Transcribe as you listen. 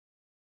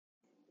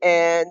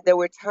And there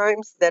were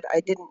times that I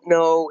didn't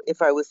know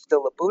if I was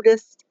still a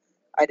Buddhist.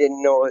 I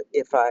didn't know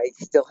if I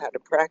still had a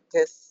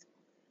practice.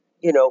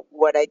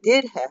 What I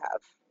did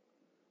have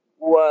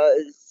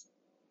was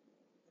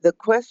the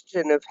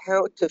question of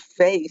how to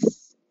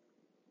face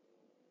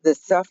the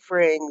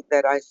suffering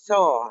that I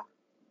saw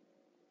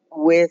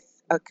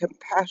with a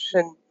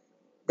compassion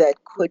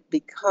that could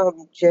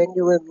become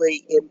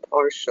genuinely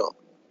impartial.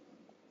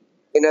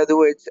 In other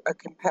words, a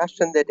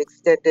compassion that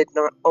extended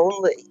not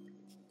only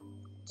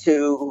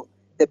to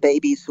the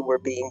babies who were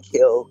being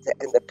killed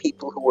and the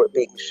people who were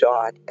being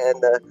shot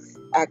and the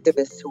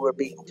activists who were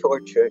being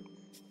tortured,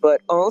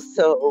 but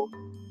also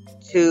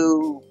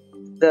to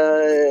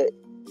the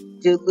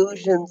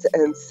delusions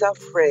and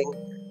suffering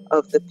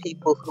of the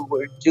people who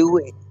were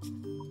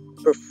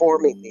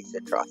performing these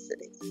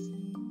atrocities.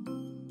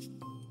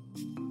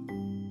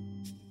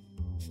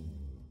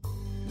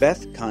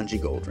 Beth Kanji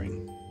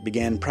Goldring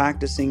began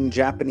practicing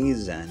Japanese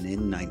Zen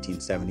in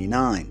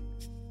 1979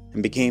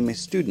 and became a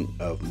student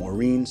of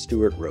Maureen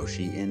Stewart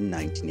Roshi in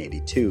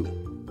 1982.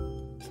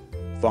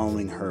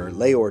 Following her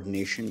lay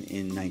ordination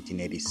in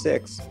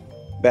 1986,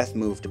 Beth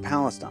moved to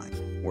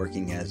Palestine,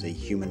 working as a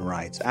human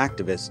rights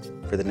activist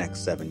for the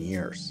next 7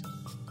 years.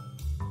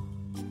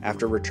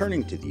 After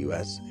returning to the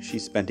U.S., she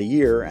spent a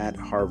year at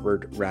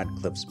Harvard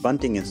Radcliffe's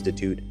Bunting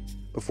Institute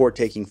before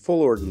taking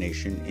full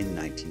ordination in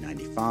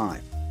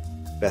 1995.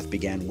 Beth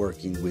began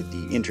working with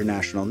the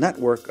International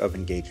Network of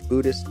Engaged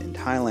Buddhists in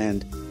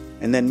Thailand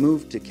and then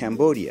moved to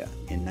Cambodia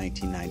in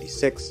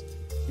 1996,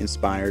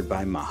 inspired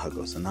by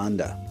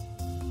Maha-Ghosananda.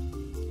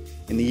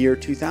 In the year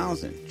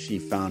 2000, she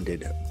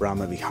founded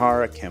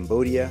Brahmavihara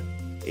Cambodia,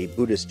 a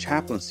Buddhist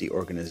chaplaincy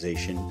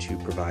organization to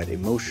provide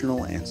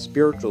emotional and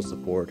spiritual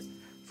support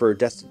for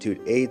destitute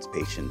AIDS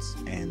patients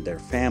and their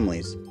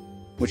families,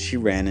 which she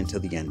ran until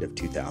the end of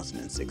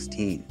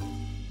 2016.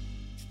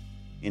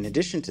 In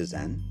addition to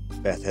Zen,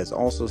 Beth has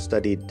also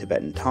studied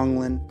Tibetan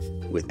Tonglen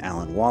with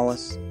Alan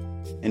Wallace,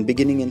 and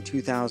beginning in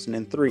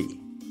 2003,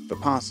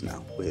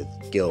 Vipassana with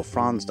Gil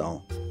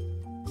Fronsdal.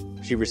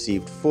 She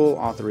received full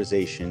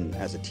authorization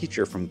as a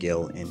teacher from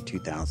Gil in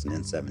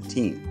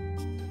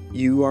 2017.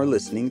 You are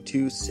listening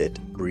to Sit,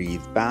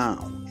 Breathe,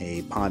 Bow,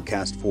 a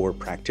podcast for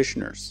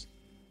practitioners.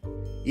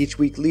 Each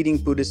week, leading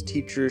Buddhist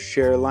teachers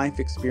share life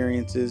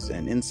experiences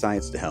and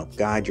insights to help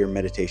guide your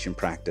meditation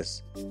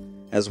practice,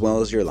 as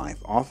well as your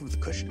life off of the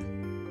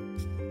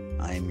cushion.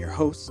 I am your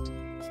host,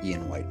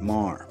 Ian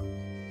White-Marr.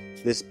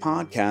 This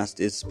podcast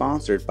is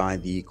sponsored by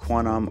the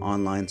Quanam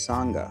Online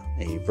Sangha,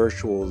 a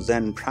virtual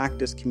Zen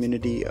practice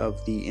community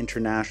of the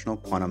International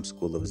Quanam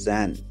School of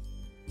Zen.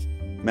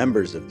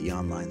 Members of the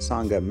online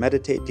Sangha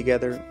meditate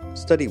together,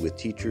 study with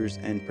teachers,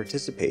 and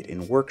participate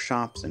in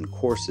workshops and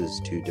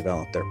courses to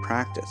develop their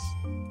practice.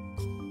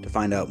 To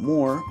find out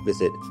more,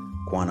 visit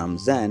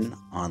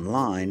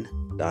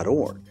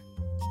quanamzenonline.org.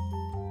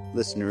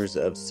 Listeners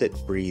of Sit,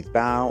 Breathe,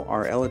 Bow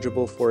are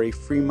eligible for a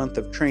free month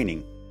of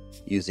training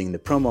using the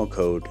promo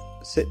code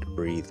Sit,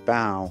 Breathe,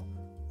 Bow,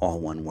 all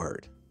one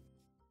word.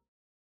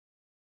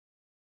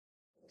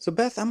 So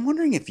Beth, I'm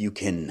wondering if you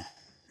can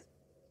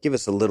give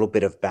us a little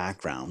bit of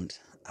background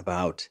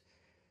about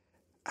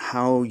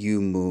how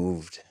you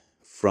moved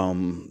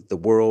from the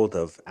world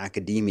of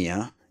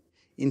academia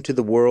into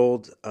the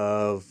world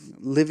of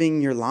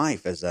living your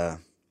life as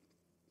an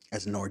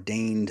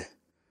ordained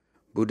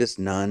Buddhist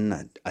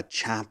nun, a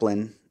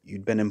chaplain.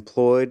 You'd been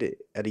employed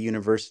at a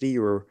university,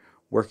 you were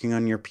working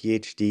on your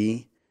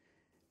PhD,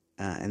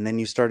 and then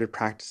you started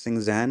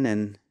practicing Zen,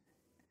 and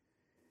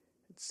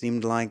it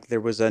seemed like there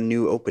was a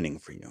new opening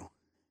for you.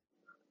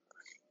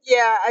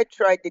 Yeah, I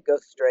tried to go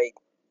straight.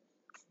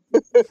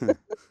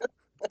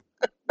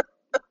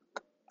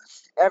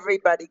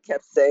 Everybody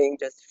kept saying,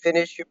 just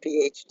finish your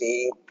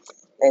PhD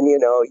and,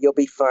 you'll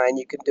be fine.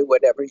 You can do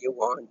whatever you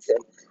want.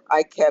 And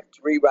I kept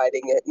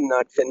rewriting it and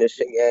not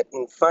finishing it.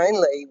 And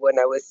finally, when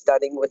I was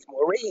studying with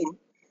Maureen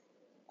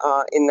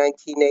in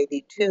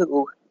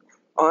 1982,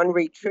 on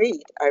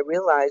retreat, I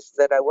realized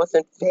that I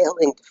wasn't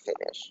failing to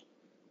finish.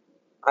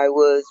 I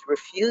was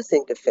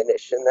refusing to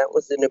finish, and that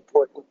was an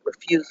important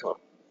refusal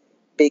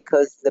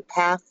because the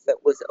path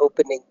that was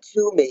opening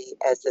to me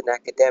as an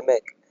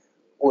academic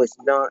was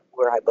not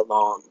where I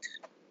belonged.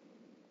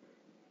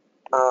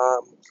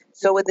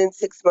 So within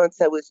 6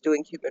 months, I was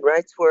doing human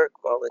rights work,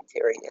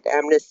 volunteering at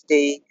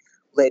Amnesty.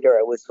 Later,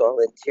 I was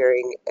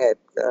volunteering at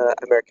the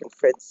American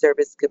Friends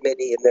Service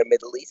Committee in their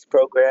Middle East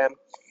program.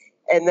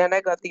 And then I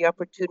got the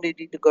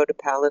opportunity to go to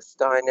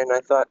Palestine, and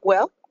I thought,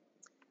 well,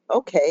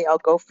 okay, I'll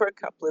go for a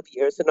couple of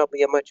years, and I'll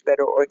be a much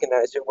better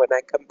organizer when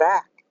I come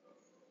back.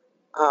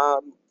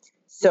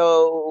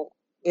 So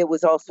it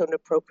was also an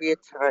appropriate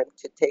time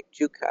to take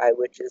Jukai,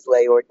 which is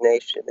lay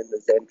ordination in the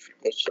Zen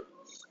tradition.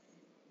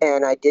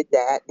 And I did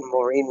that, and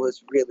Maureen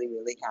was really,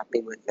 really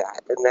happy with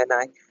that. And then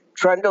I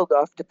trundled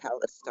off to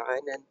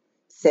Palestine and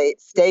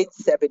stayed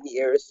 7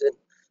 years and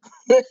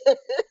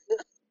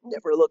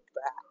never looked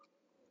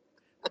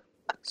back.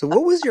 So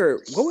what was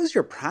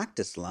your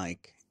practice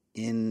like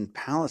in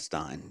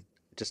Palestine?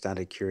 Just out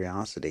of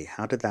curiosity,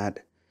 how did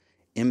that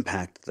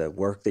impact the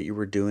work that you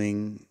were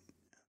doing?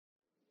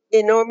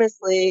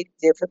 Enormously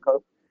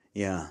difficult.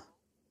 Yeah,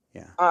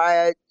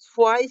 yeah.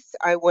 Twice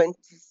I went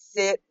to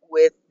sit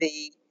with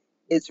the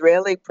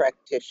Israeli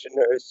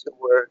practitioners who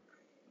were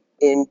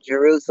in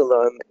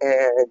Jerusalem,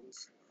 and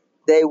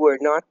they were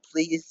not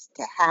pleased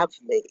to have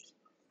me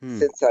Hmm.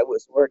 since I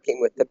was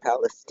working with the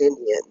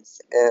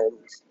Palestinians. And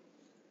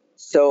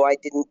so I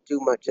didn't do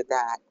much of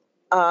that.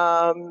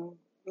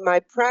 My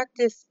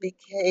practice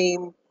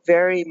became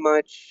very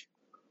much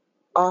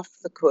off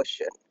the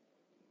cushion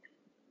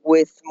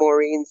with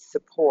Maureen's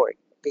support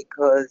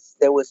because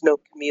there was no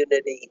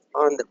community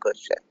on the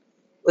cushion.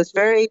 It was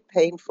very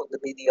painful to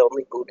be the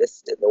only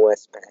Buddhist in the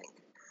West Bank.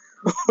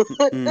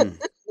 Mm.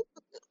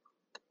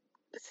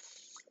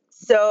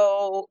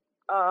 So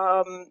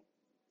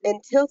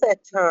until that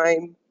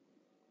time,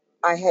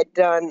 I had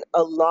done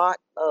a lot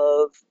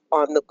of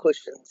on the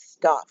cushion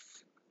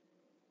stuff.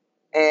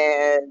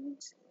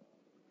 And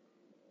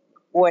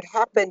what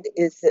happened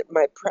is that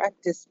my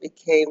practice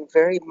became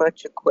very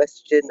much a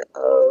question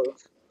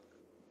of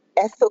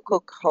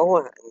ethical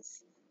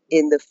koans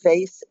in the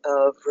face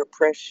of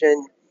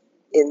repression,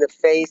 in the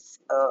face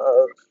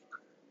of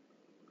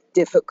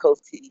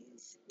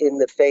difficulties, in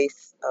the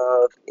face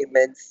of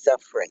immense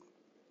suffering.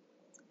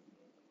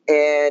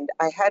 And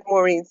I had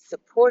Maureen's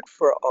support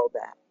for all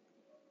that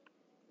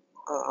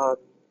um,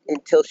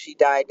 until she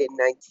died in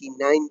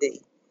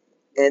 1990.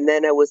 And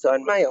then I was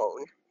on my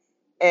own.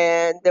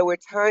 And there were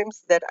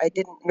times that I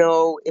didn't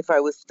know if I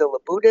was still a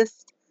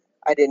Buddhist.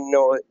 I didn't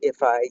know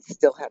if I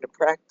still had a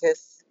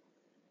practice.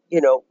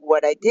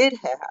 What I did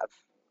have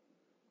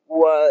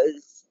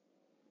was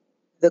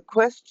the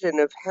question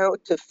of how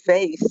to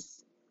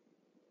face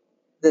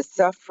the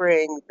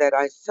suffering that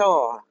I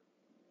saw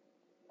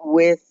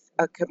with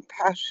a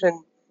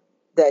compassion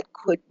that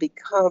could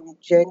become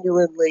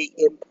genuinely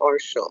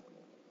impartial.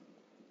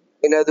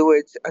 In other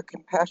words, a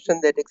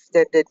compassion that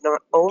extended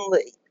not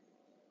only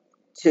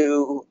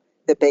to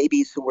the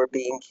babies who were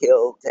being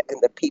killed and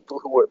the people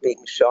who were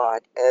being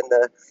shot and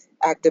the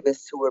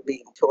activists who were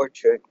being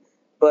tortured,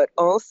 but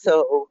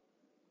also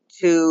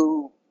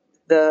to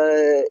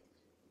the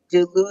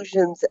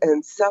delusions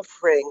and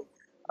suffering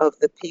of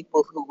the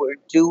people who were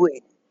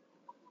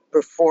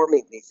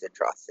performing these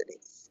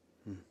atrocities.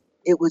 Hmm.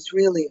 It was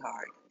really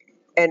hard.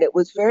 And it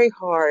was very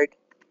hard.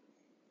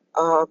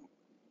 Um,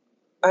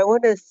 I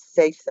want to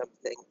say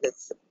something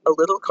that's a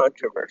little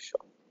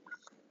controversial,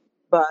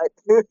 but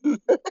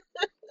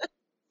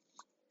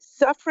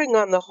suffering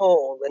on the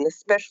whole, and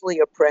especially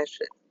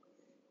oppression,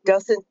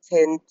 doesn't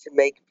tend to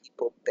make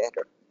people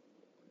better.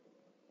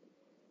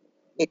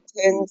 It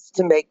tends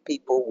to make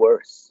people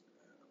worse.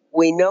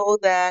 We know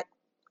that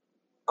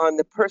on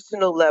the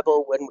personal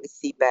level when we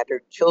see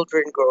battered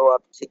children grow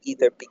up to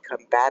either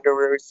become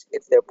batterers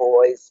if they're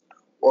boys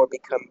or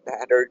become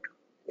battered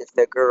if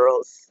they're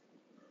girls.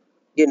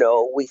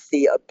 We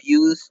see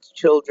abused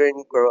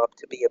children grow up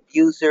to be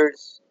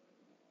abusers.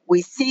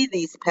 We see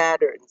these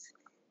patterns,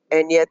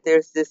 and yet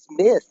there's this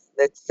myth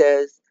that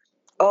says,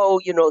 oh,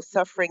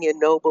 suffering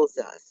ennobles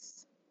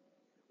us.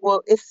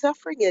 Well, if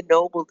suffering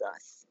ennobled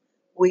us,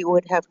 we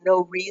would have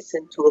no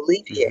reason to Mm-hmm.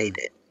 alleviate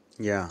it.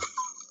 Yeah.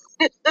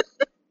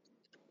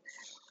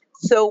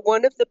 So,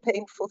 one of the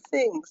painful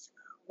things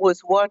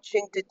was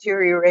watching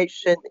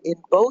deterioration in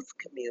both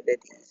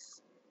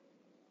communities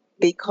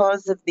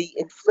because of the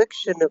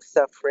infliction of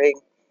suffering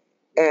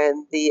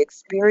and the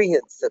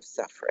experience of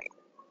suffering.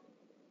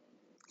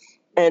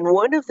 And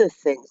one of the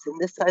things, and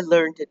this I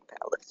learned in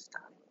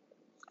Palestine,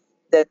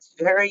 that's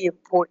very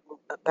important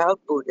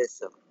about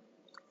Buddhism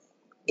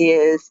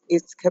is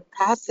its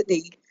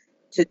capacity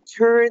to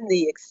turn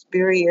the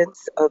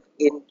experience of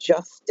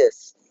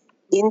injustice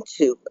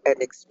into an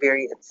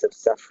experience of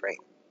suffering.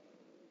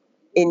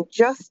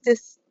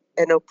 Injustice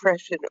and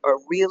oppression are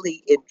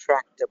really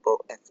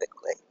intractable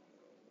ethically.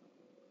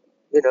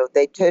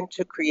 They tend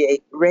to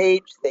create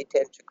rage, they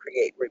tend to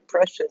create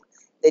repression,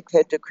 they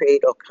tend to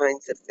create all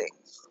kinds of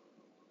things.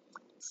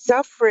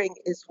 Suffering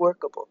is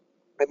workable.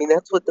 I mean,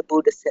 that's what the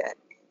Buddha said.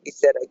 He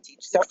said, I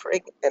teach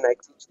suffering and I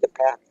teach the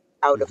path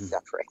out of Mm-hmm.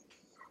 suffering.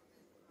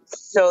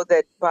 So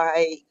that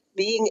by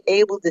being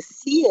able to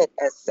see it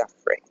as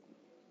suffering,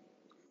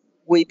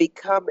 we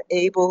become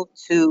able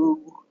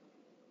to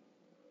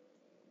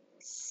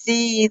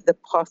see the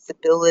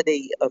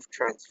possibility of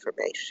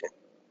transformation.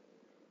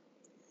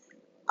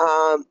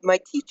 My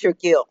teacher,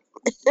 Gil,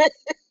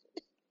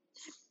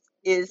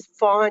 is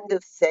fond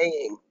of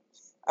saying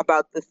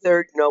about the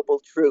third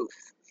noble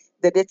truth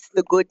that it's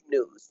the good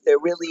news. There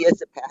really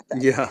is a path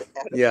Yeah.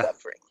 out of Yeah.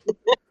 suffering.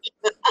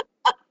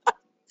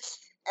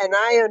 And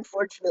I,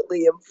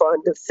 unfortunately, am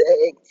fond of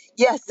saying,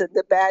 yes, and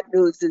the bad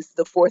news is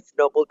the fourth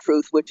noble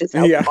truth, which is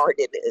how Yeah. hard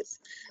it is.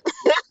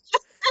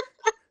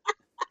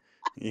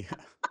 Yeah.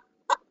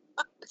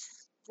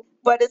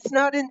 But it's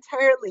not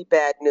entirely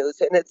bad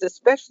news, and it's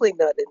especially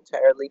not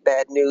entirely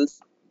bad news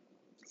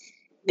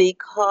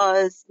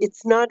because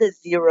it's not a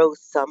zero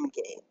sum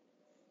game.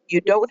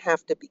 You don't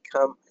have to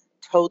become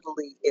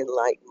totally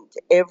enlightened.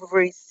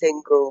 Every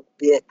single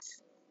bit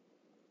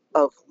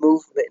of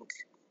movement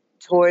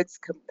towards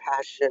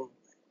compassion,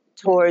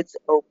 towards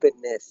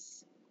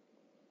openness,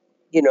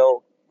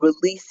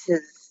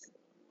 releases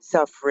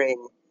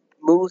suffering,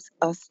 moves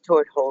us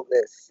toward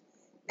wholeness,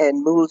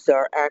 and moves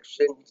our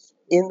actions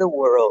in the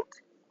world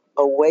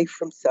away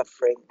from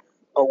suffering,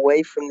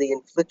 away from the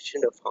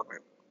infliction of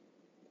harm.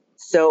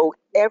 So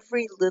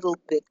every little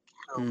bit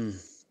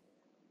counts.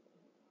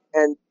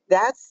 And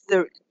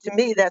to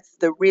me, that's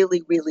the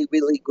really, really,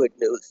 really good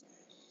news.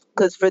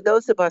 Because for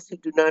those of us who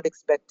do not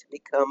expect to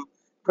become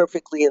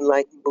perfectly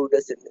enlightened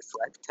Buddhas in this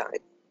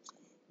lifetime,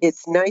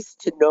 it's nice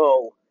to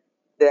know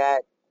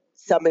that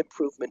some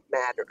improvement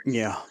matters.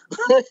 Yeah.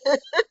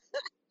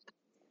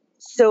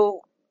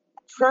 So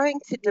trying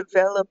to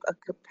develop a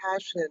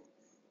compassion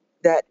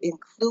that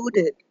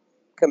included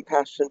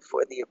compassion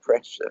for the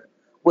oppressor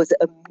was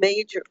a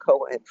major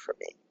koan for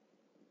me.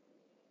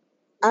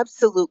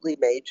 Absolutely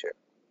major.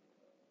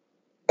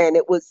 And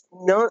it was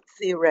not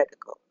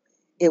theoretical.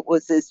 It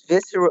was as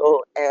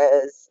visceral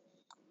as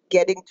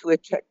getting to a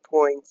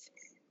checkpoint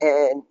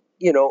and,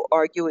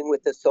 arguing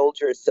with the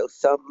soldiers so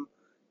some,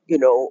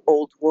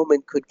 old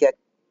woman could get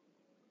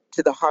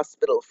to the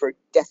hospital for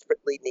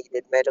desperately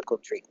needed medical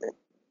treatment.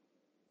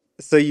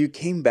 So you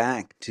came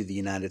back to the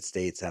United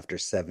States after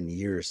 7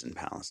 years in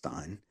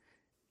Palestine,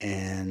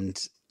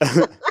 and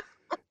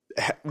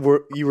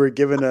you were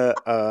given a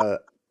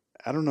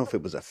I don't know if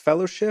it was a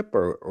fellowship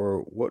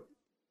or what.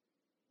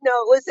 No,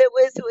 it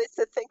was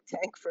a think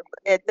tank for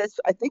at this.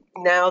 I think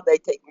now they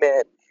take men.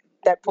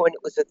 At that point,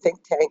 it was a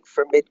think tank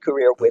for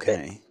mid-career women,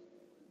 Okay.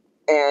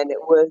 and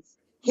it was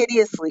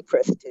hideously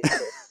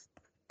prestigious.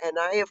 And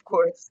I, of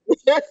course,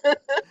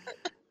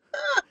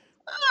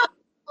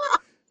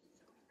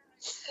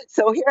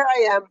 so here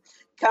I am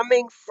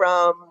coming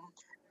from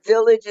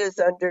villages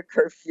under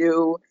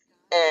curfew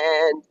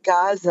and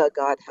Gaza,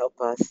 God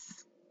help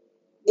us,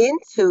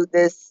 into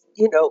this,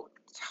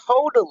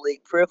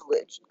 totally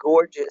privileged,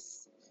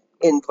 gorgeous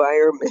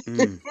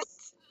environment.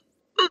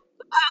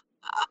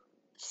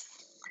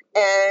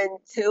 And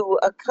to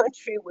a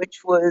country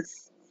which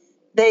was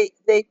they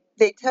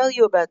tell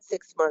you about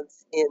 6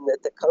 months in that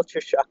the culture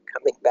shock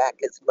coming back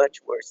is much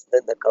worse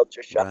than the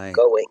culture shock Right.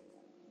 going,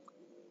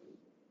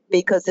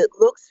 because it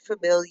looks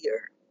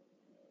familiar,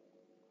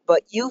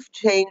 but you've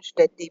changed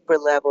at deeper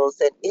levels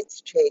and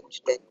it's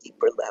changed at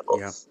deeper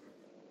levels. Yep.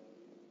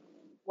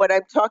 What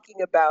I'm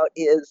talking about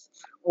is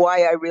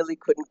why I really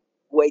couldn't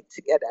wait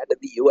to get out of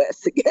the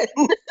US again.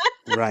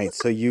 Right.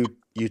 So you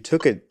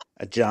took a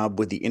job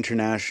with the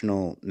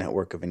International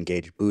Network of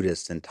Engaged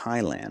Buddhists in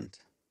Thailand.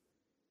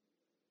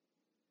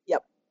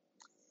 Yep.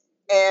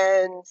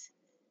 And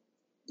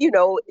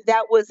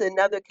that was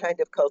another kind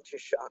of culture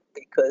shock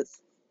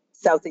because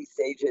Southeast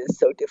Asia is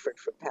so different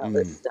from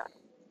Palestine.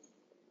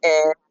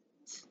 And,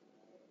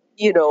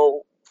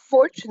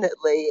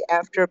 fortunately,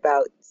 after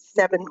about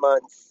 7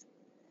 months,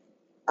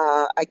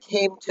 I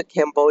came to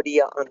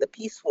Cambodia on the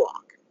Peace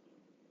Walk.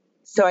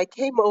 So I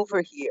came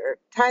over here.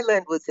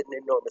 Thailand was an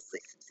enormously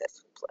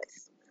successful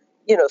place,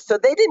 so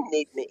they didn't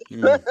need me.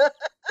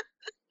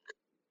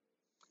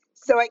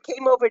 So I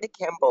came over to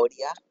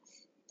Cambodia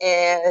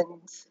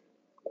and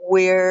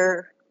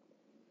we're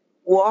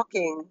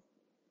walking.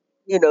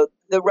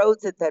 The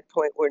roads at that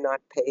point were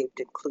not paved,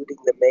 including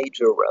the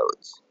major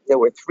roads. There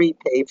were 3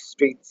 paved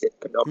streets in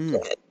Phnom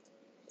Penh.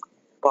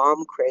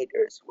 Bomb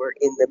craters were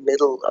in the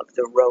middle of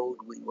the road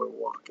we were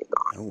walking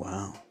on. Oh,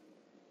 wow.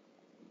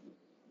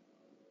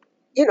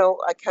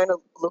 I kind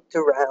of looked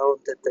around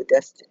at the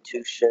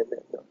destitution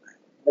and the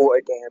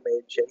war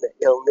damage and the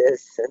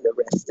illness and the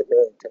rest of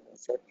it, and I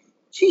said,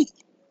 gee,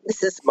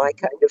 this is my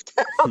kind of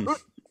town.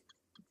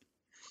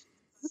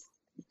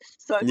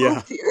 So I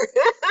moved here.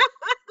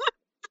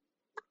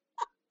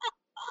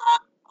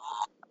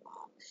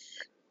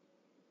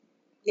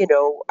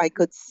 I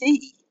could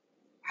see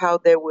how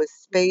there was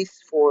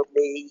space for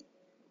me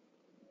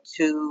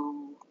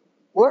to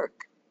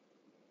work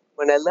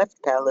when I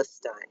left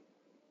Palestine.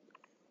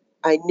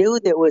 I knew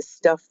there was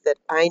stuff that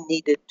I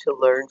needed to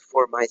learn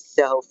for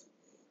myself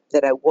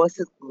that I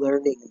wasn't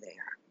learning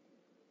there.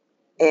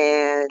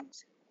 And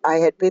I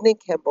had been in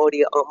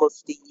Cambodia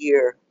almost a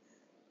year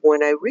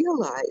when I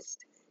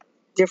realized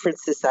different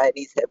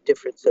societies have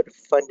different sort of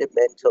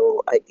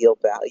fundamental ideal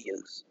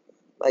values.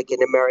 Like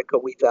in America,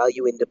 we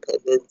value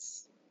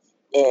independence,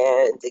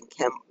 and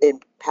in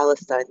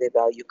Palestine, they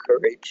value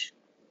courage.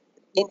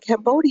 In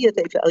Cambodia,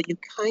 they value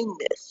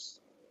kindness.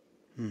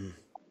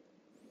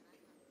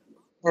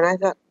 And I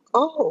thought,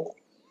 oh,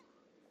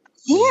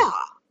 yeah,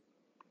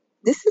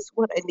 this is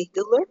what I need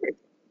to learn.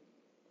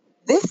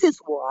 This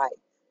is why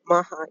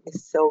Maha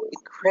is so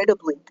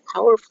incredibly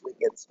powerfully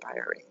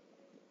inspiring.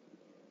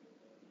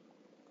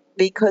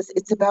 Because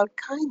it's about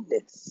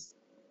kindness.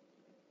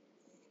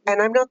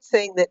 And I'm not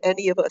saying that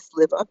any of us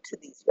live up to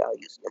these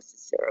values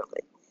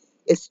necessarily.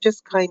 It's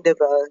just kind of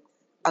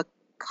a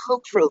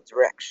cultural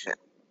direction.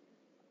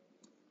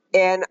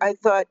 And I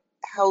thought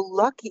how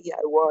lucky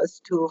I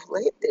was to have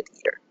landed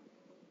here,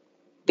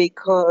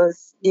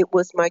 because it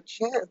was my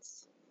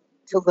chance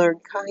to learn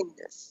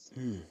kindness.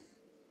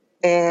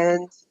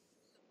 And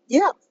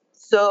yeah,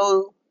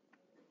 so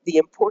the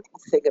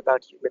important thing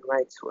about human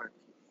rights work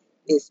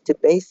is to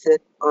base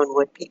it on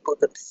what people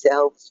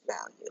themselves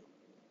value,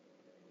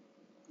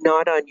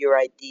 not on your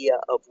idea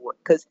of what,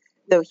 because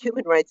the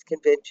human rights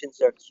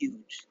conventions are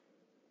huge.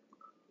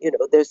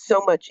 There's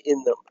so much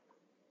in them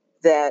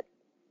that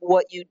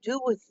what you do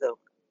with them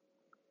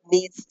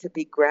needs to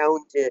be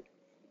grounded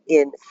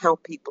in how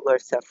people are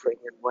suffering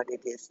and what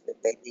it is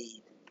that they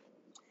need.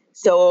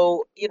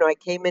 So, I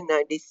came in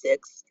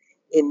 96.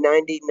 In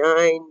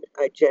 99,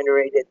 I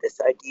generated this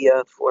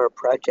idea for a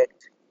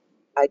project.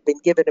 I'd been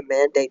given a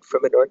mandate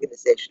from an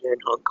organization in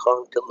Hong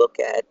Kong to look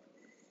at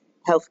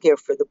healthcare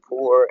for the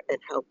poor and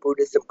how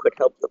Buddhism could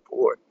help the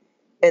poor.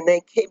 And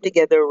they came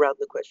together around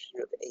the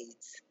question of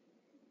AIDS.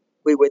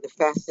 We were the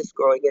fastest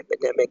growing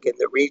epidemic in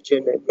the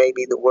region and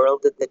maybe the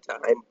world at the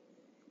time.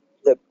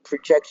 The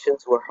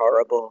projections were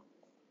horrible.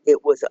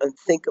 It was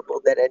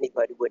unthinkable that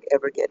anybody would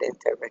ever get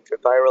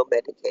antiretroviral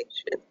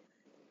medication.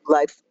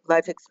 Life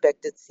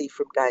expectancy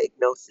from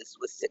diagnosis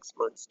was 6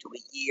 months to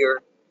a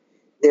year.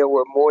 There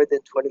were more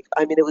than 20.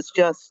 I mean, it was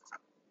just,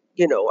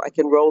 I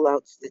can roll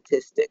out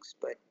statistics,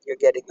 but you're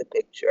getting the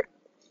picture.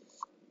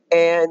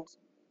 And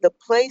the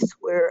place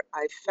where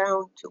I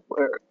found to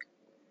work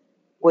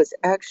was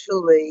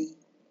actually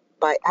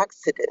by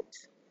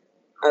accident.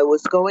 I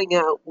was going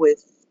out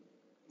with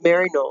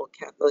Maryknoll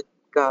Catholic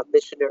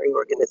missionary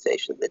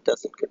organization that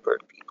doesn't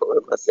convert people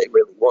unless they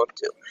really want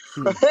to.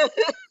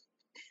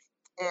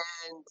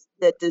 And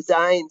that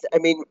designs,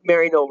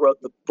 Maryknoll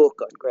wrote the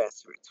book on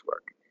grassroots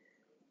work.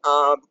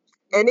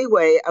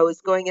 Anyway, I was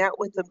going out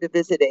with them to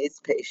visit AIDS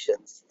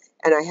patients,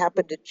 and I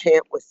happened to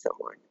chant with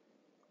someone.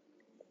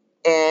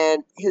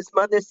 And his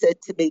mother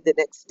said to me the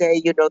next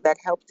day, that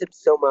helped him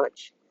so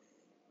much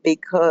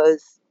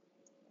because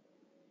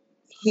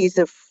he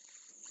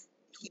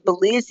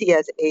believes he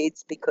has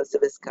AIDS because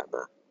of his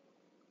karma.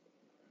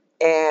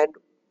 And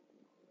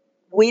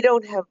we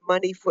don't have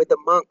money for the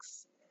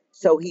monks,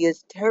 so he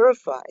is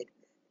terrified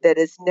that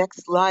his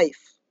next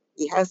life,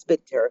 he has been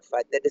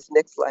terrified that his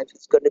next life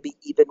is going to be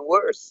even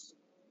worse.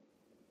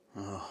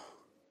 Oh.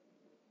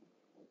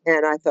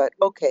 And I thought,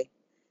 okay,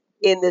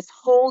 in this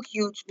whole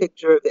huge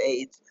picture of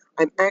AIDS,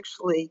 I'm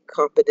actually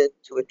competent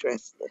to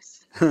address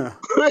this.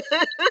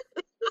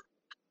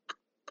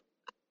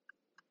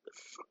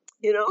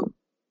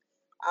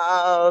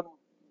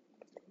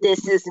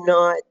 This is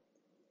not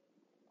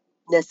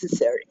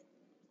necessary.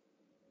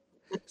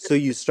 So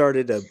you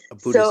started a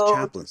Buddhist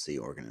chaplaincy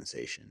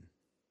organization.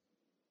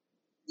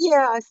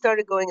 Yeah, I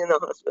started going in the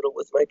hospital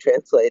with my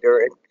translator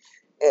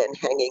and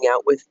hanging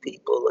out with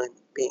people and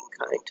being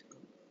kind to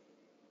them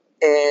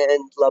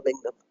and loving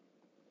them.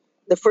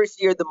 The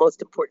first year, the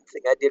most important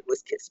thing I did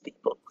was kiss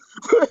people.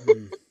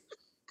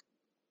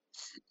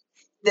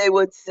 They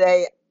would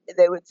say,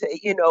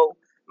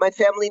 my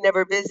family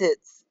never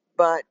visits,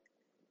 but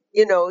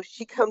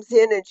she comes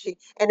in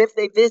and if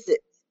they visit,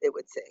 they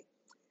would say,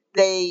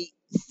 they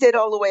sit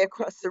all the way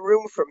across the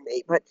room from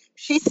me, but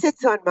she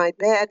sits on my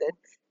bed and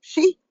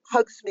she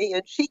hugs me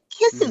and she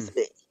kisses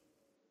me.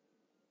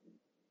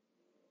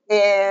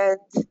 And,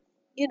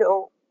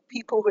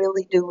 people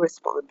really do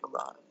respond to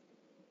love.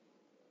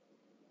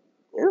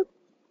 Yeah.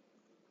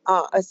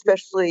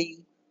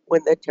 Especially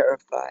when they're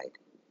terrified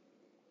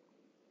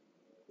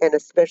and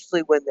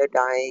especially when they're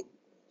dying.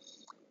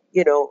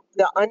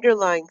 The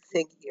underlying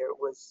thing here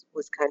was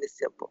kind of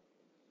simple.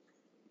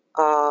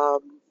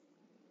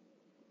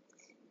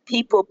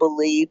 People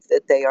believe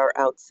that they are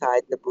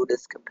outside the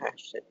Buddha's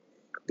compassion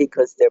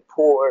because they're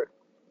poor,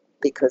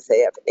 because they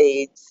have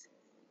AIDS,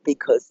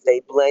 because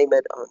they blame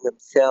it on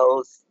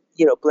themselves.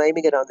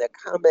 Blaming it on their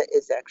karma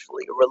is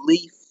actually a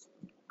relief,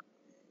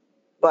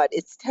 but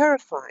it's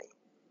terrifying.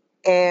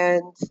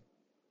 And,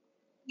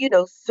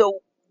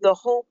 so the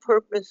whole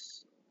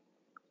purpose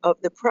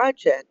of the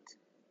project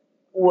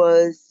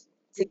was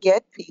to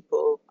get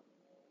people,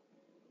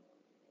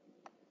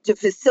 to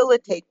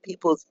facilitate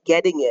people's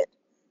getting it,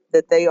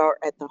 that they are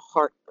at the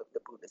heart of the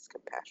Buddha's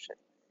compassion.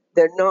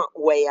 They're not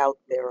way out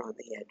there on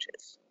the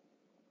edges.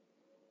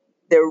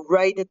 They're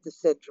right at the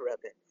center of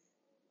it.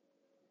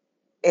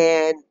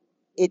 And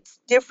it's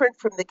different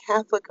from the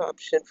Catholic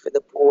option for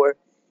the poor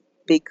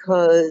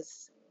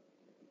because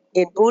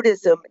in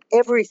Buddhism,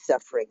 every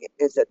suffering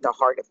is at the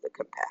heart of the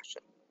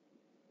compassion.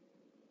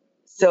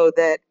 So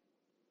that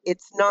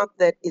it's not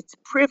that it's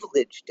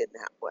privileged in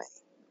that way,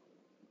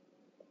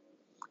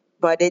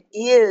 but it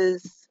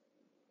is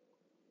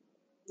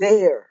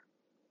there,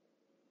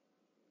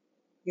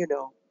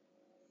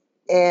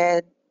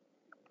 And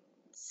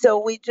so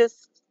we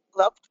just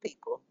loved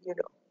people,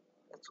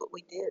 That's what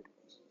we did.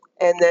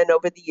 And then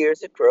over the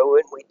years it grew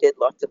and we did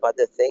lots of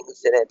other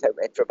things and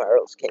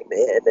antiretrovirals came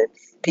in and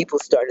people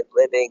started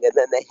living and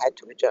then they had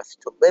to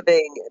adjust to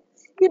living and,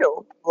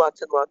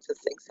 lots and lots of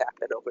things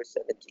happened over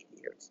 17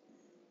 years.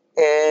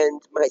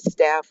 And my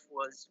staff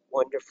was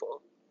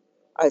wonderful.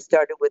 I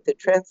started with a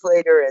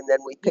translator and then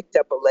we picked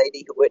up a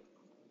lady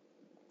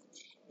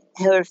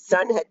her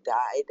son had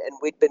died and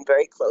we'd been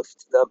very close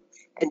to them.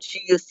 And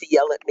she used to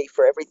yell at me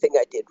for everything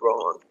I did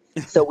wrong.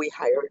 So we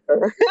hired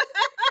her.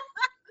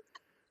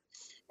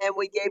 and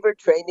we gave her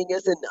training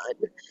as a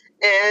nun.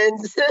 And,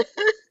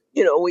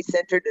 we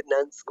sent her to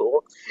nun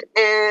school.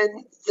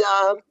 And,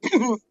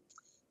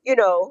 you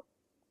know,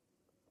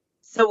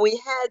 so we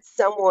had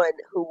someone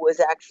who was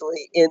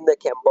actually in the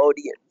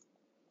Cambodian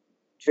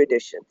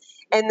tradition.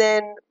 And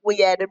then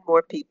we added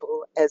more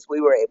people as we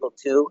were able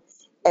to.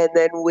 And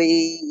then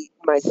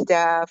my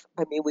staff,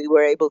 I mean, we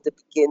were able to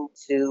begin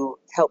to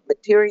help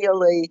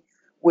materially.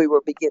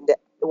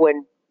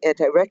 When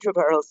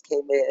antiretrovirals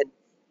came in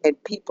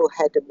and people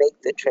had to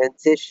make the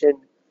transition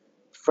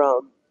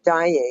from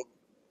dying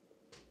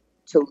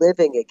to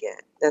living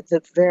again, that's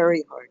a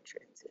very hard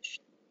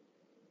transition.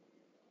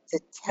 It's a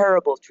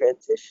terrible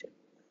transition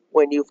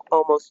when you've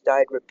almost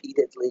died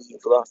repeatedly,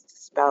 you've lost a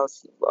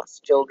spouse, you've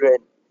lost children,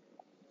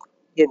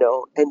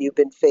 and you've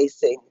been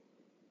facing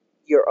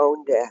your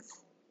own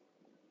death.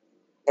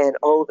 And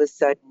all of a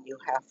sudden, you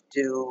have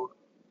to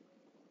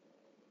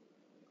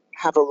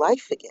have a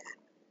life again.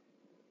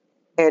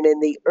 And in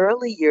the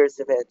early years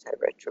of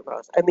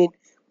antiretrovirals, I mean,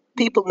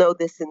 people know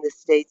this in the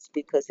States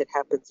because it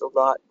happens a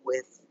lot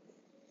with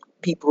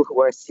people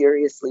who are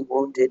seriously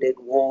wounded in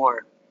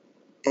war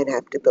and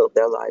have to build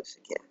their lives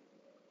again.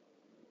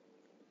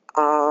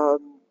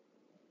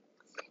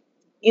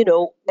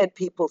 And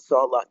people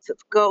saw lots of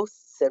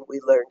ghosts, and we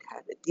learned how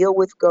to deal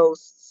with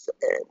ghosts,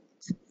 and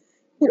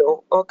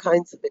all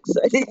kinds of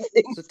exciting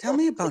things. So tell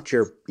me about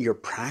your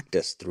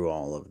practice through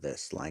all of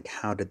this. Like,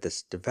 how did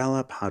this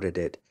develop? How did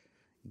it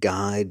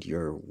guide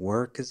your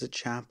work as a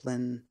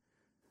chaplain?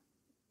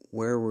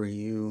 Where were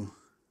you?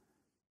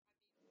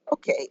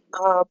 Okay.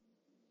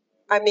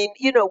 I mean,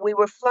 we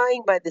were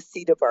flying by the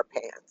seat of our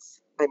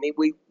pants. I mean,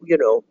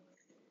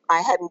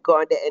 I hadn't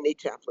gone to any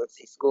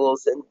chaplaincy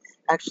schools, and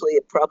actually,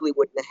 it probably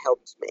wouldn't have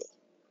helped me.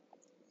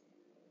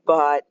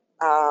 But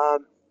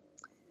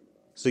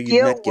So you'd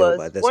Gil met Gil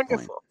by was this point.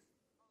 wonderful.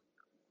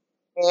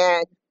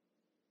 And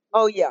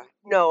oh, yeah,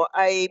 no,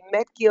 I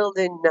met Gil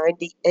in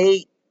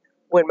 98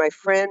 when my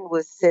friend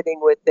was sitting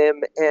with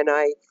him, and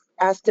I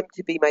asked him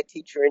to be my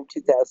teacher in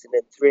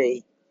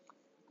 2003.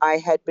 I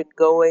had been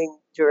going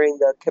during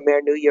the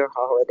Khmer New Year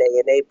holiday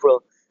in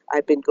April.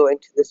 I'd been going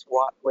to this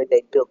Wat where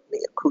they built me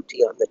a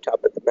kuti on the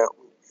top of the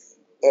mountain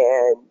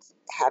and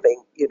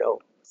having,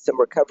 some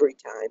recovery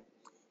time.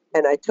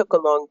 And I took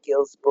along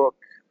Gil's book,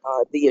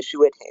 The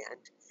Issue at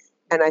Hand,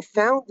 and I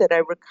found that I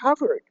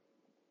recovered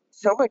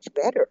so much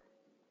better.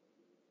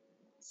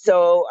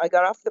 So I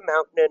got off the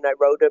mountain and I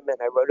wrote him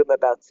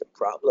about some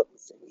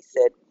problems. And he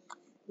said,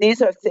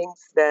 these are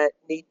things that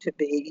need to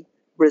be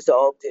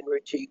resolved in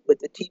retreat with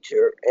the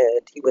teacher.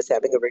 And he was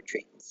having a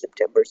retreat in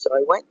September. So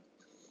I went.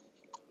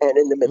 And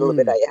in the middle of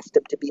it, I asked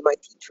him to be my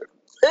teacher.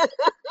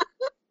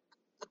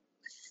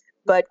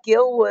 But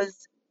Gil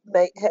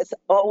has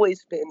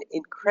always been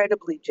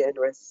incredibly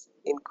generous,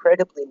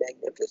 incredibly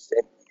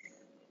magnificent,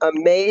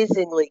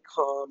 amazingly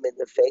calm in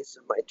the face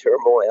of my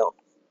turmoil.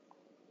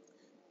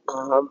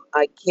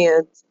 I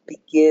can't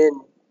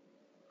begin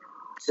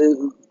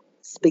to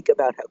speak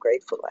about how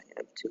grateful I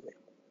am to him.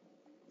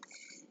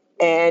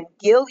 And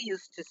Gil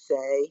used to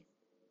say,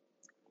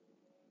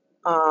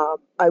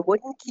 I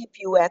wouldn't keep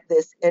you at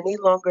this any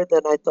longer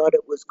than I thought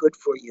it was good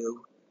for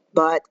you,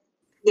 but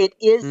it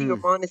is your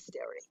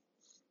monastery.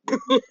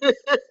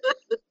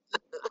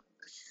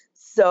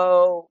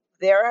 So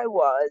there I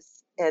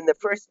was, and the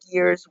first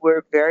years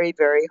were very,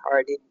 very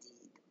hard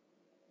indeed.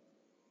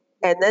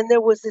 And then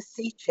there was a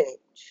sea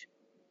change.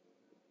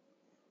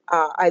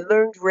 I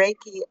learned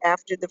Reiki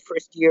after the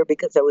first year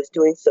because I was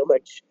doing so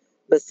much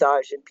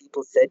massage and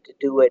people said to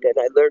do it. And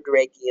I learned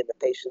Reiki and the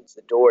patients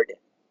adored it.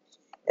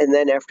 And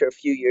then after a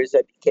few years,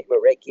 I became a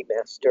Reiki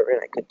master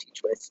and I could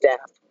teach my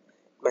staff.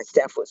 My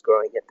staff was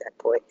growing at that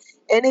point.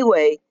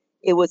 Anyway,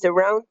 it was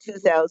around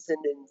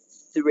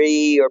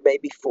 2003 or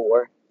maybe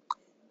 4.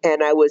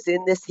 And I was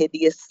in this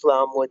hideous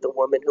slum with a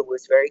woman who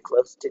was very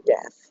close to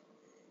death.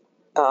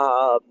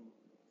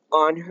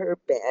 On her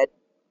bed,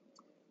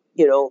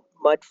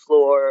 mud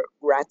floor,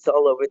 rats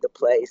all over the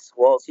place,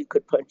 walls you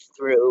could punch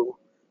through.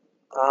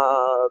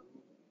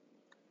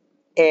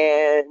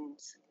 And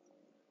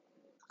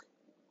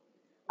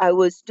I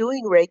was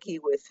doing Reiki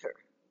with her.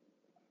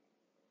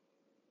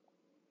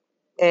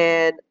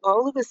 And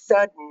all of a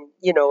sudden,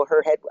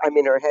 her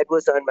head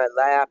was on my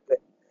lap.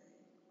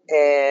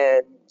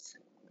 And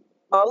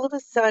all of a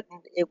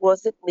sudden, it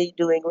wasn't me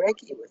doing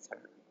Reiki with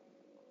her.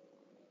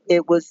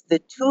 It was the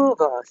two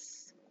of us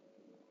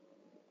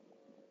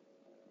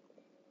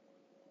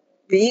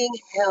being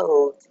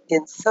held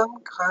in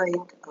some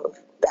kind of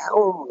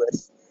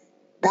boundless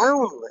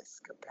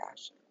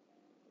compassion.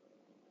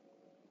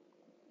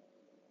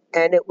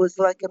 And it was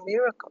like a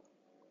miracle.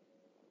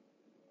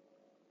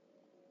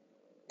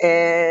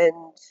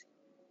 And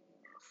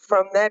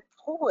from that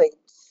point,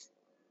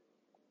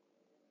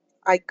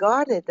 I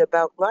got it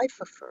about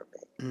life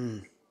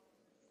affirming.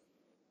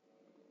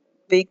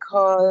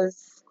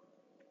 Because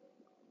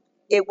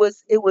it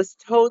was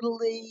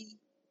totally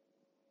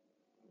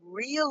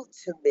real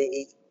to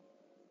me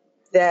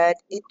that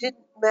it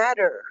didn't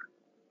matter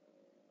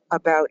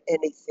about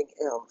anything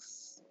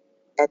else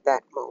at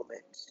that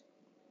moment.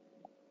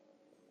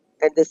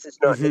 And this is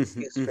not an Hmm.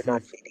 excuse for Hmm.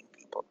 not feeding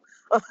people.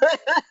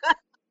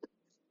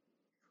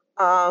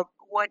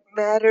 What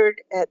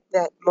mattered at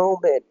that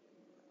moment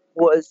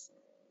was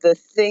the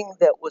thing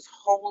that was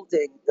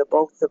holding the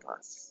both of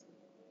us.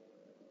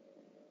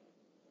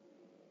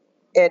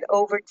 And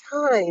over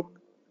time,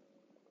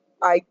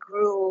 I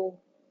grew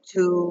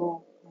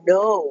to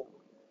know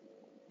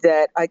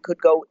that I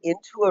could go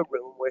into a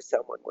room where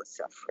someone was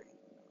suffering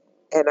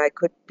and I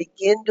could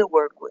begin to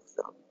work with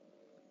them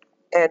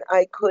and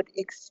I could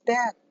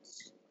expect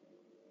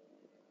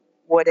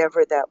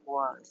whatever that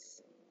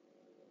was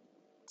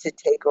to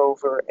take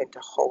over and to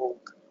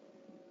hold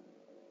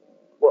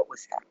what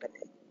was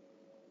happening.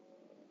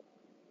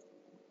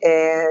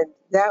 And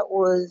that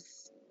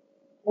was,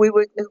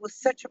 it was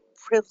such a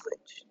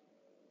privilege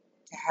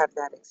to have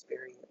that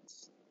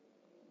experience.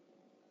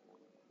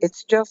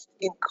 It's just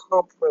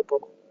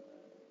incomparable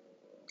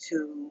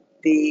to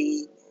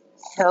be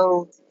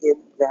held in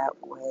that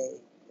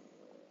way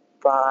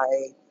by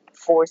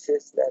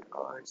forces that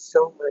are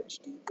so much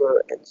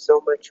deeper and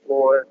so much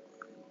more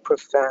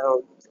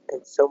profound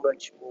and so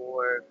much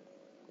more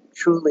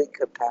truly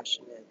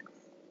compassionate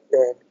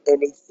than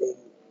anything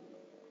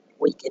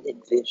we can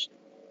envision.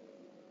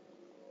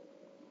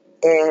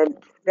 And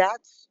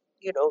that's,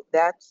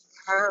 that's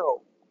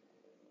how,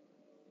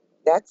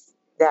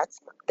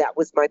 that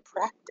was my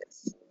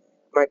practice.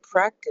 My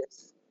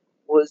practice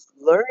was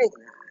learning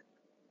that.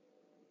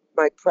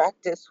 My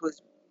practice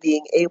was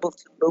being able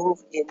to move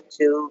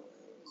into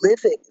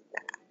living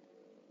that.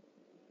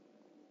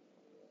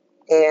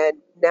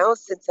 And now,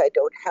 since I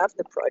don't have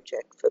the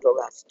project for the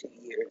last 2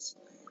 years,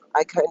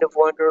 I kind of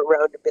wander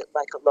around a bit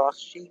like a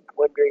lost sheep,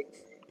 wondering,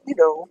 you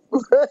know,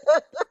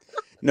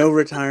 No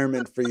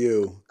retirement for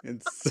you.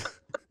 It's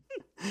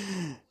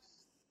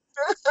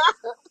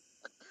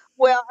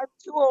well, I'm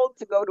too old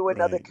to go to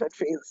another right.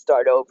 country and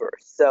start over.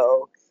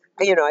 So,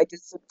 I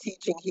did some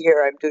teaching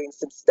here, I'm doing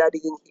some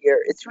studying here.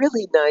 It's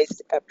really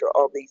nice after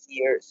all these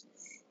years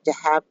to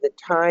have the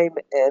time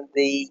and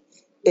the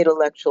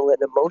intellectual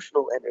and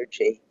emotional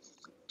energy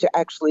to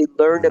actually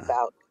learn Uh,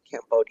 about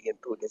Cambodian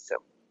Buddhism.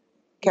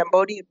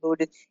 Cambodian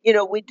Buddhism,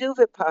 we do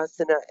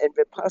Vipassana, and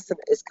Vipassana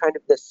is kind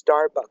of the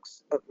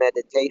Starbucks of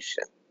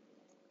meditation.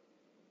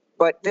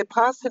 But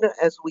Vipassana,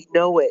 as we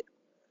know it,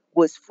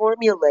 was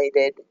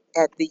formulated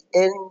at the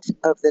end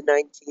of the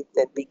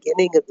 19th and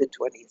beginning of the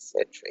 20th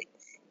century.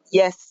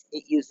 Yes,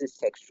 it uses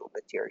textual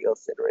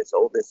materials that are as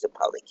old as the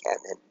Pali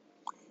Canon,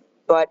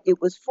 but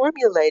it was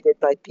formulated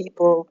by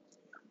people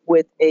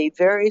with a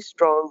very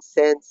strong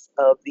sense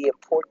of the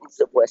importance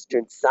of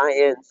Western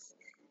science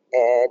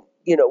and,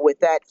 with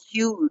that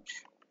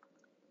huge,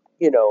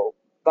 you know,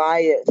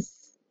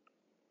 bias,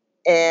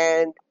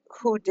 and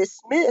who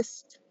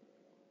dismissed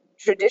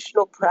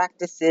traditional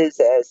practices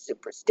as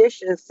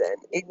superstitious and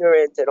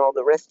ignorant and all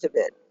the rest of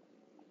it.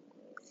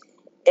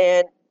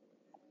 And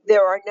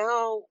there are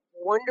now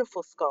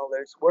wonderful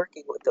scholars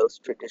working with those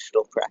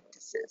traditional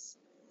practices.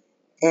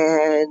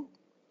 And,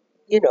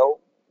 you know,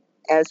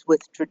 as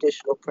with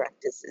traditional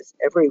practices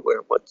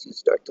everywhere, once you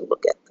start to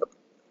look at them,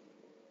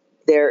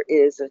 there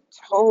is a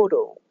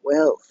total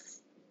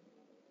wealth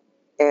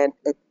and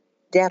a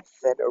depth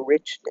and a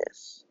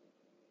richness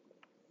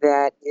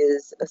that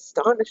is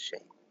astonishing.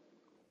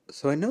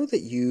 so I know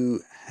that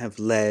you have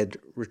led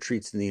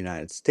retreats in the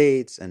United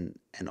States and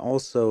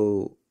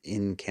also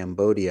in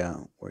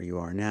Cambodia, where you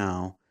are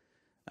now.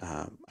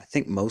 I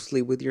think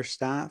mostly with your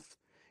staff.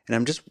 And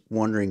I'm just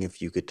wondering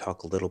if you could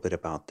talk a little bit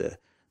about the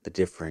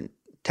different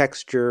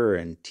texture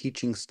and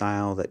teaching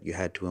style that you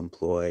had to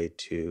employ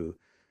to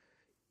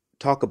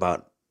talk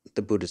about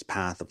the Buddhist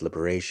path of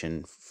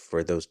liberation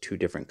for those two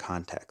different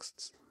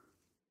contexts.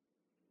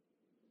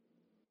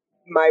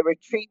 My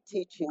retreat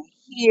teaching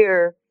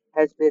here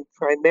has been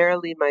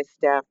primarily my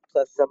staff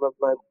plus some of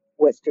my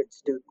Western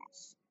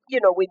students.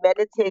 We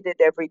meditated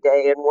every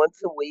day, and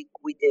once a week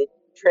we did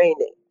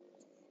training.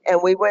 And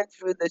we went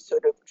through the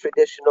sort of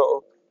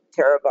traditional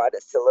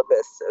Theravada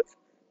syllabus of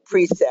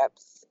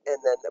precepts and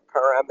then the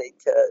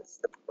paramitas.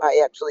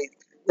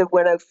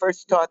 When I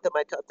first taught them,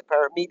 I taught the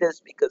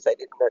paramitas because I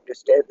didn't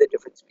understand the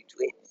difference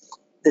between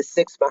the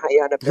six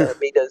Mahayana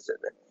paramitas and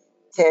the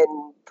 10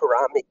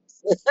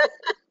 paramitas.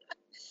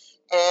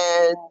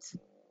 And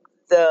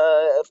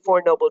the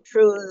Four Noble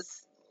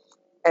Truths,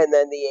 and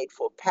then the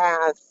Eightfold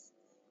Path.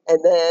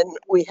 And then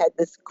we had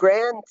this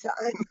grand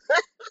time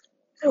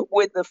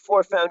with the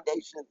four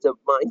foundations of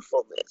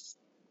mindfulness.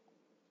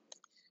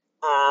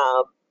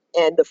 Um,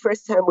 and the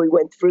first time we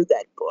went through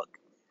that book,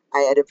 I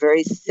had a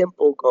very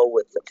simple goal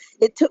with them.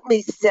 It took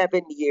me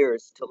 7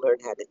 years to learn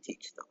how to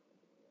teach them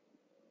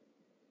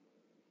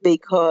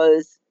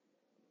because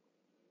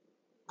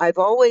I've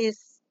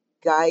always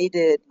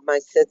guided my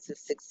sense of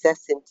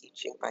success in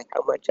teaching by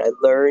how much I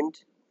learned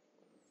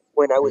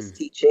when I was Mm,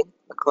 teaching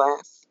a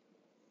class.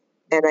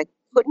 And I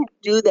couldn't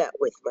do that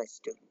with my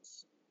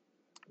students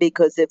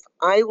because if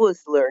I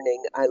was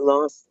learning, I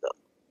lost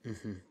them.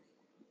 mm-hmm.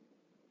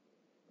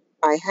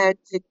 I had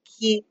to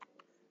keep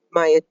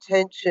my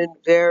attention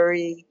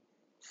very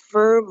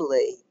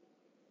firmly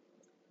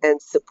and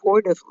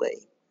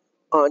supportively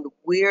on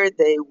where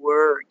they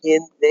were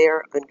in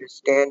their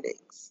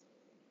understandings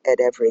at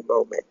every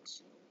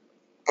moment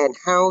and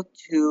how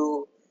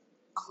to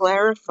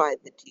clarify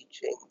the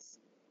teachings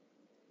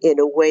in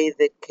a way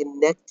that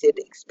connected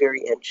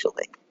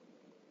experientially.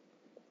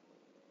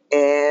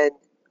 And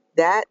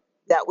that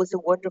was a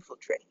wonderful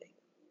training.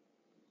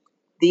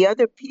 The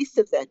other piece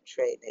of that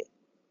training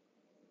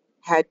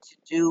had to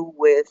do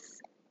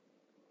with,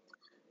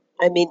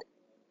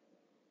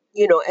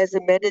 as a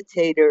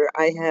meditator,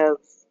 I have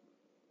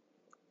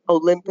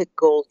Olympic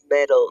gold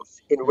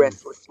medals in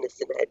restlessness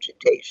and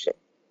agitation.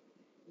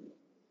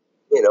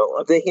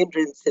 Of the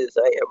hindrances,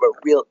 I am a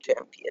real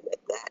champion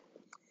at that.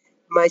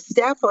 My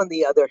staff, on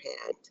the other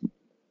hand,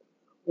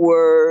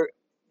 were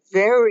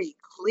very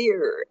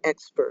clear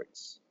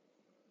experts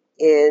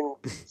in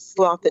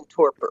sloth and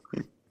torpor,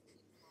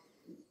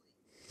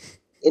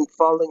 in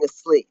falling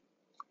asleep.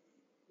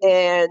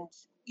 And,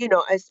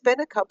 I spent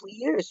a couple of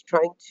years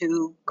trying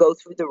to go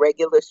through the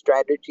regular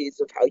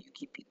strategies of how you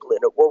keep people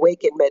in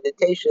awake in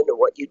meditation and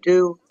what you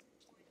do.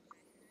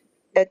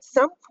 At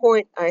some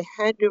point, I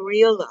had to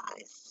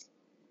realize,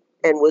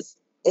 and was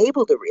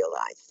able to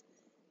realize,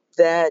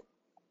 that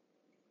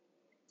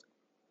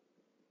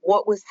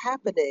what was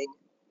happening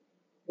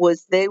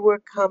was they were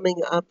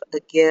coming up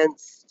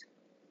against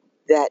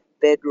that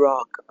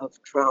bedrock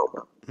of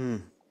trauma.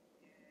 And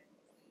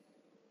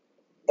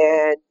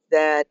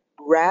that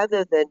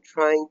rather than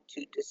trying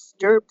to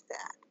disturb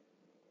that,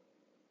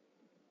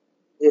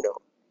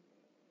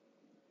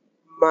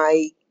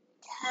 my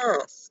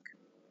task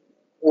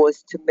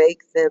was to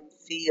make them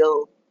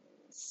feel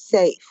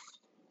safe.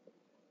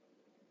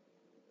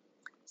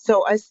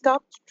 So I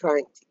stopped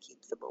trying to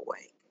keep them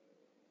awake.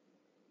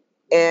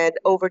 And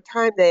over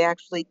time, they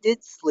actually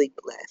did sleep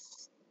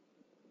less.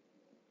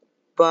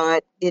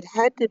 But it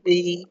had to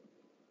be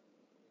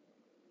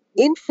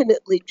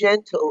infinitely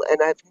gentle,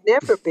 and I've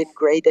never been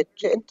great at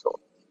gentle.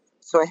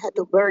 So I had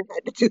to learn how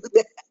to do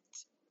that.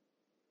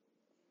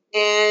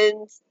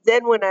 And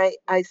then when I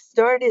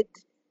started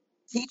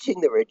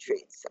teaching the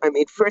retreats,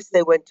 first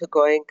they went to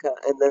Goenka,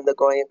 and then the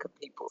Goenka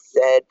people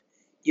said,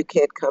 you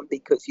can't come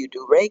because you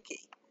do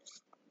Reiki.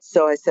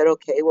 So I said,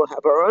 okay, we'll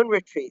have our own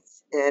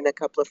retreats. And a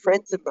couple of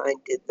friends of mine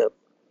did them.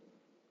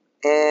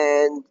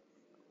 And,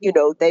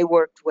 they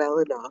worked well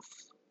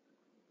enough.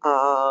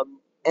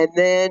 And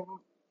then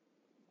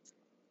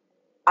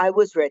I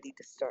was ready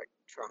to start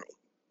trying.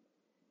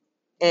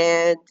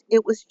 And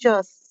it was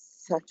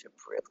just such a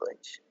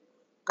privilege.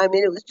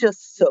 It was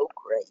just so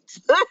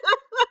great.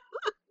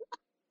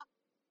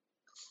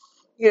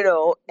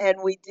 And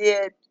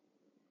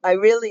I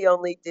really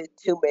only did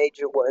two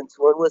major ones.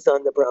 One was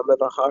on the Brahma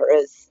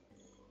Viharas,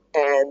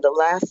 and the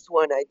last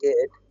one I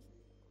did,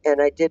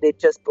 and I did it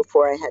just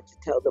before I had to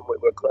tell them we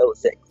were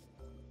closing,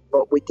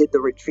 but we did the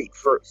retreat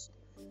first,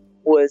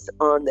 was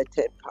on the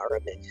 10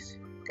 Pyramids.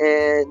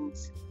 And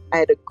I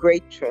had a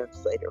great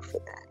translator for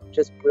that,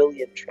 just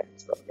brilliant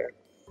translator.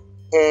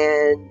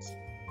 And,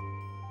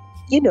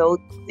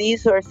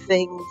 these are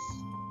things,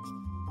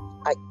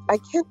 I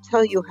can't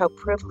tell you how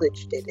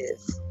privileged it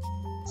is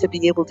to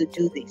be able to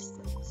do these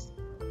things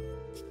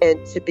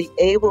and to be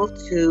able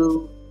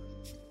to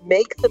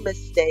make the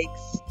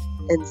mistakes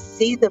and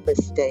see the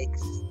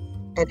mistakes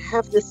and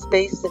have the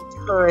space and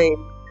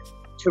time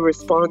to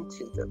respond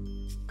to them.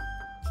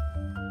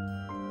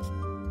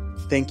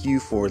 Thank you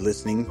for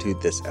listening to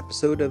this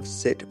episode of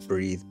Sit,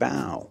 Breathe,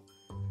 Bow.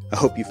 I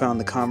hope you found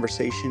the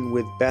conversation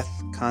with Beth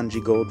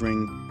Kanji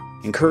Goldring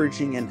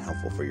encouraging and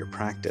helpful for your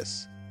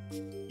practice.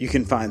 You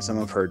can find some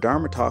of her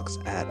Dharma talks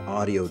at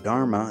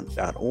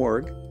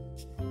audiodharma.org,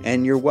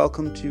 and you're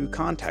welcome to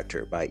contact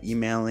her by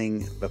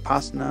emailing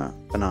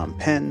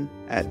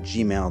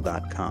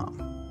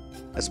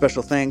vipassanabanampen@gmail.com. A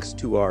special thanks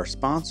to our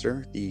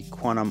sponsor, the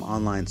Quantum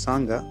Online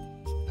Sangha.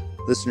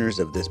 Listeners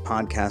of this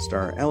podcast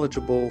are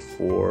eligible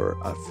for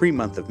a free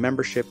month of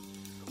membership,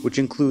 which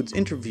includes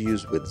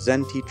interviews with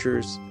Zen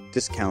teachers,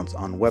 discounts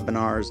on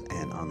webinars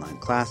and online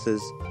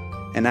classes,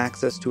 and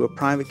access to a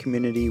private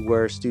community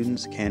where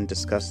students can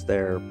discuss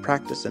their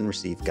practice and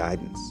receive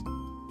guidance.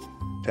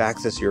 To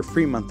access your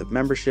free month of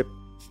membership,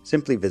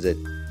 simply visit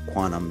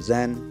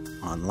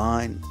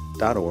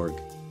quantumzenonline.org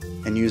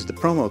and use the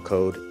promo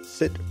code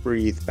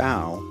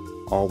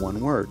SITBREATHEBOW, all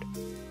one word.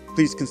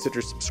 Please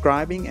consider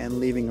subscribing and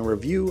leaving a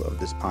review of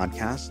this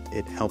podcast.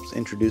 It helps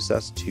introduce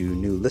us to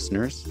new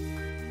listeners.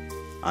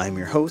 I'm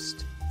your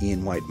host,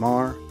 Ian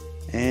White-Marr,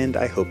 and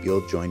I hope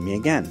you'll join me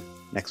again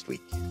next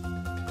week.